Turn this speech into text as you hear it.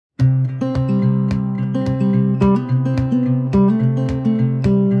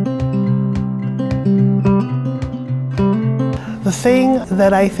The thing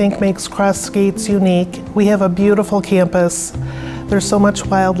that I think makes Crossgates unique, we have a beautiful campus. There's so much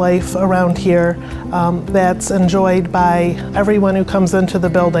wildlife around here that's enjoyed by everyone who comes into the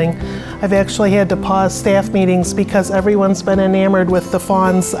building. I've actually had to pause staff meetings because everyone's been enamored with the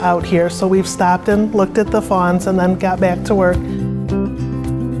fawns out here. So we've stopped and looked at the fawns and then got back to work.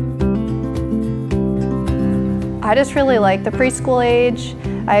 I just really like the preschool age.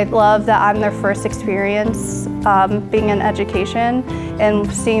 I love that I'm their first experience being in education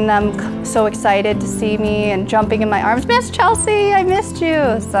and seeing them so excited to see me and jumping in my arms. Miss Chelsea, I missed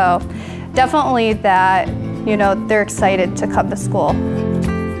you. So definitely that, you know, they're excited to come to school.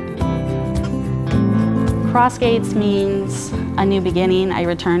 Crossgates means a new beginning. I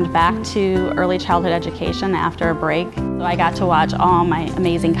returned back to early childhood education after a break. So I got to watch all my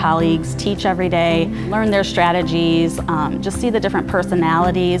amazing colleagues teach every day, learn their strategies, just see the different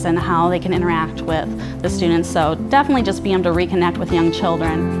personalities and how they can interact with the students. So definitely just being able to reconnect with young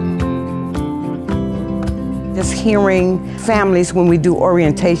children. Just hearing families when we do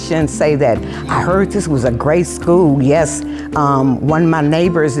orientation say that, I heard this was a great school. Yes, one of my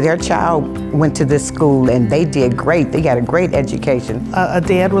neighbors, their child went to this school and they did great. They got a great education. A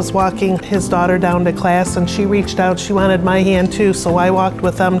dad was walking his daughter down to class and she reached out, she wanted my hand too, so I walked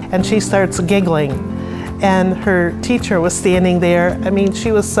with them and she starts giggling. And her teacher was standing there. I mean,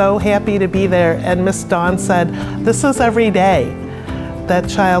 she was so happy to be there, and Miss Dawn said, this is every day. That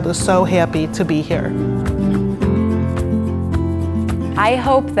child is so happy to be here. I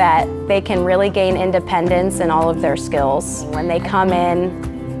hope that they can really gain independence in all of their skills when they come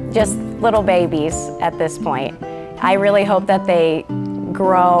in, just little babies at this point. I really hope that they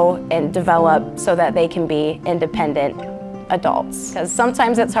grow and develop so that they can be independent adults. Because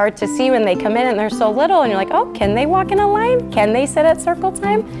sometimes it's hard to see when they come in and they're so little and you're like, oh, can they walk in a line? Can they sit at circle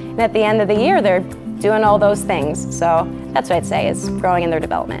time? And at the end of the year, they're doing all those things. So that's what I'd say, is growing in their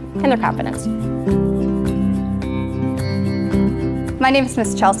development and their confidence. My name is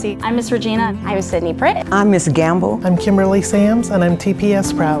Miss Chelsea. I'm Miss Regina. I'm Sydney Pritt. I'm Miss Gamble. I'm Kimberly Sams and I'm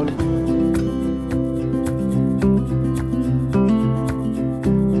TPS proud.